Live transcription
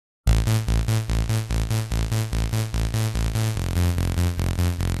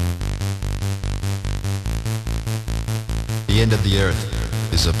The end of the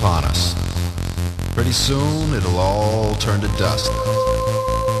earth is upon us. Pretty soon it'll all turn to dust.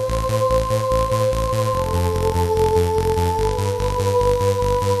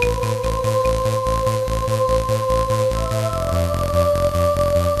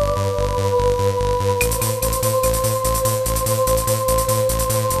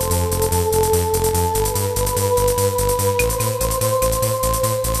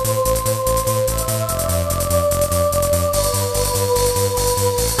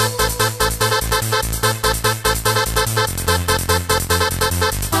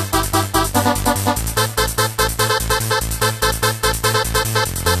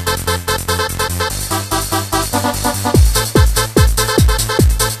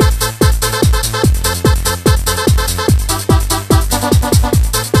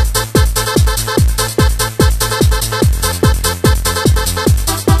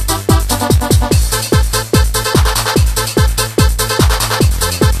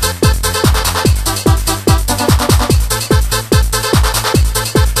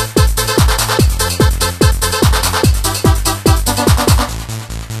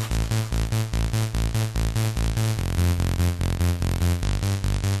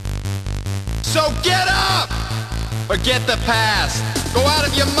 So get up! Forget the past. Go out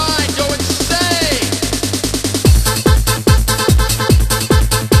of your mind. Go insane!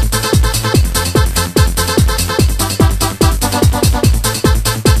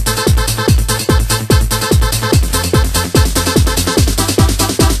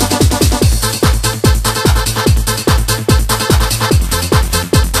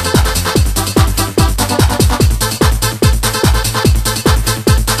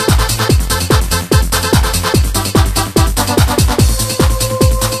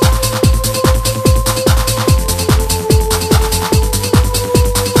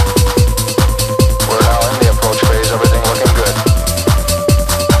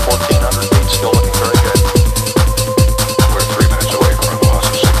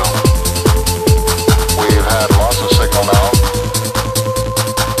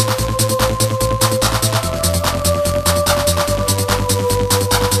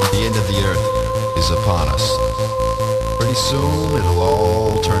 Upon us. Pretty soon it'll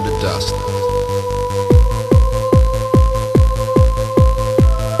all turn to dust.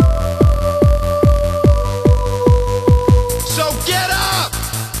 So get up!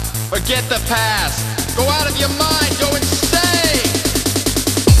 Forget the past. Go out of your mind. Go insane!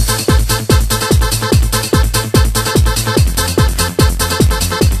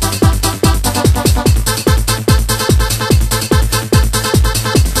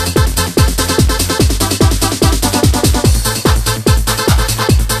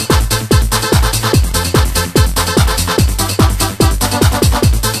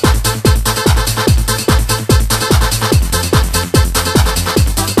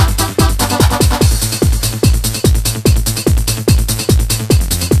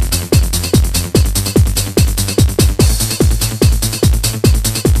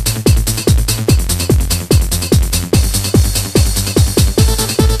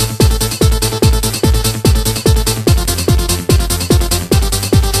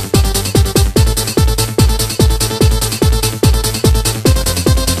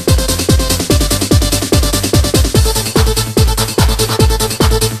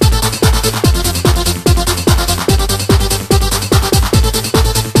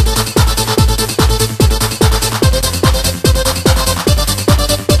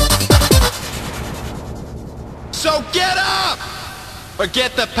 So get up!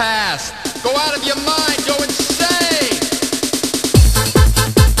 Forget the past. Go out of your mind. Go insane!